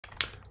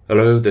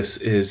Hello, this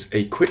is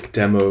a quick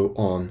demo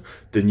on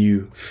the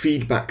new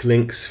feedback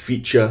links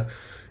feature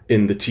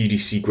in the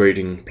TDC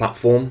grading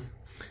platform.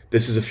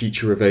 This is a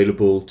feature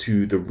available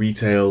to the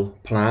retail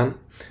plan,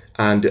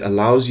 and it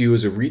allows you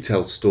as a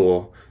retail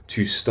store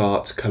to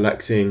start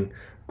collecting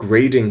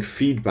grading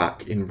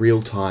feedback in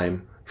real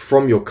time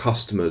from your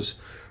customers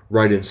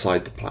right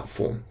inside the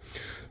platform.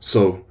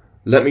 So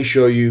let me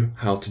show you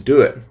how to do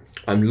it.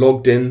 I'm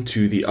logged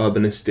into the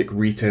Urbanistic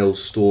Retail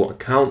Store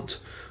account.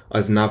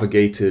 I've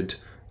navigated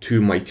to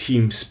my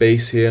team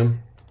space here,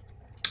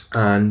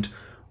 and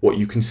what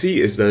you can see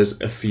is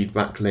there's a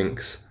feedback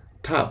links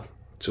tab.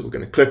 So we're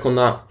going to click on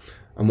that,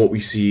 and what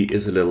we see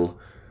is a little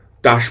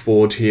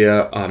dashboard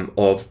here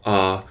of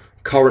our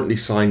currently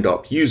signed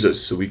up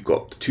users. So we've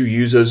got 2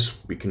 users.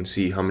 We can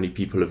see how many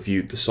people have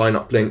viewed the sign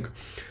up link,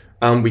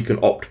 and we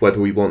can opt whether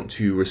we want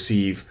to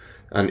receive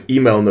an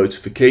email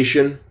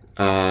notification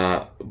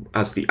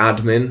as the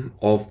admin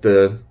of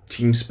the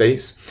team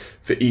space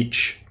for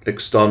each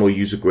external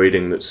user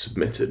grading that's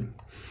submitted.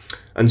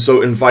 And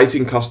so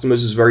inviting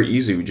customers is very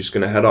easy. We're just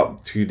going to head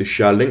up to the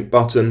share link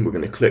button. We're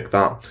going to click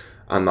that,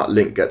 and that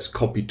link gets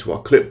copied to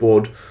our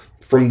clipboard.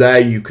 From there,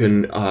 you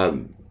can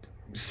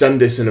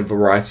send this in a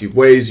variety of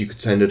ways. You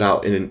could send it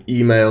out in an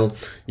email.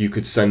 You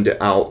could send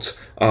it out,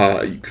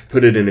 you could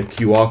put it in a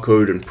QR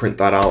code and print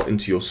that out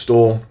into your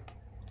store.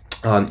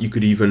 You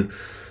could even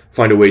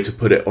find a way to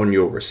put it on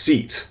your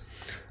receipt.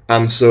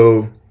 And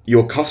so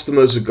your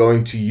customers are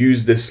going to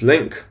use this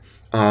link.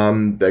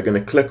 They're going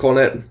to click on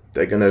it.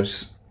 They're going to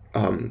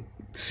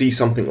see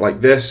something like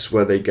this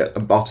where they get a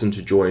button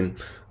to join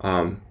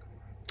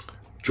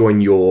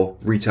your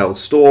retail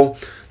store.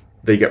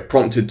 They get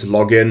prompted to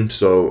log in.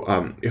 So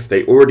if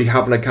they already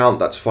have an account,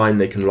 that's fine.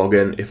 They can log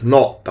in. If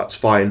not, that's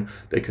fine.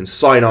 They can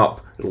sign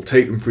up. It'll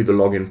take them through the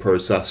login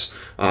process.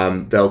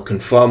 They'll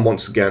confirm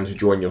once again to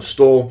join your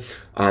store,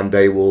 and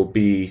they will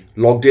be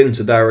logged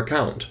into their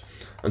account.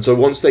 And so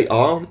once they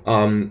are,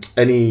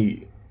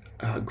 any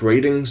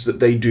gradings that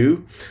they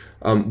do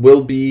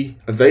will be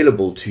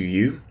available to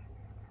you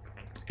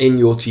in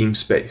your team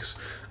space.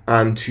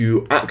 And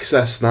to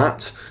access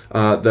that,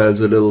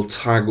 there's a little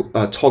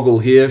toggle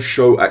here,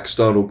 show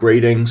external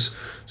gradings.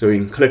 So you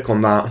can click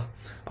on that,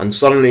 and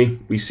suddenly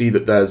we see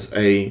that there's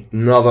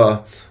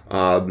another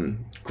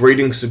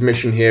grading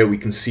submission here. We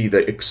can see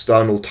the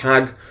external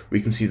tag,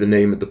 we can see the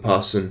name of the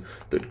person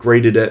that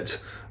graded it,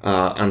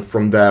 and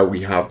from there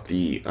we have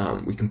the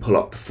we can pull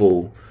up the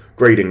full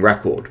grading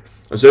record.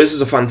 And so this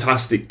is a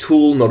fantastic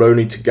tool, not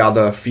only to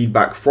gather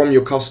feedback from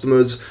your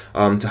customers,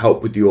 to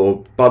help with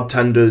your bud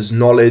tenders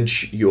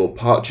knowledge, your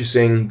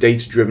purchasing,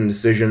 data-driven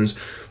decisions,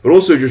 but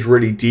also just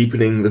really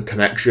deepening the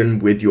connection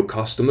with your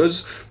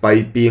customers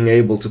by being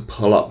able to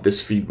pull up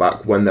this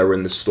feedback when they're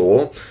in the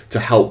store to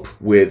help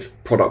with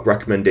product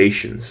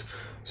recommendations.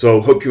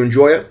 So hope you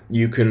enjoy it.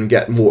 You can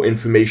get more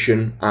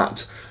information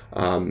at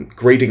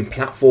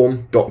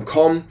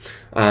gradingplatform.com,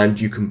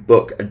 and you can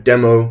book a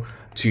demo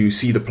to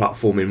see the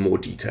platform in more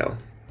detail.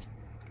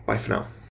 Bye for now.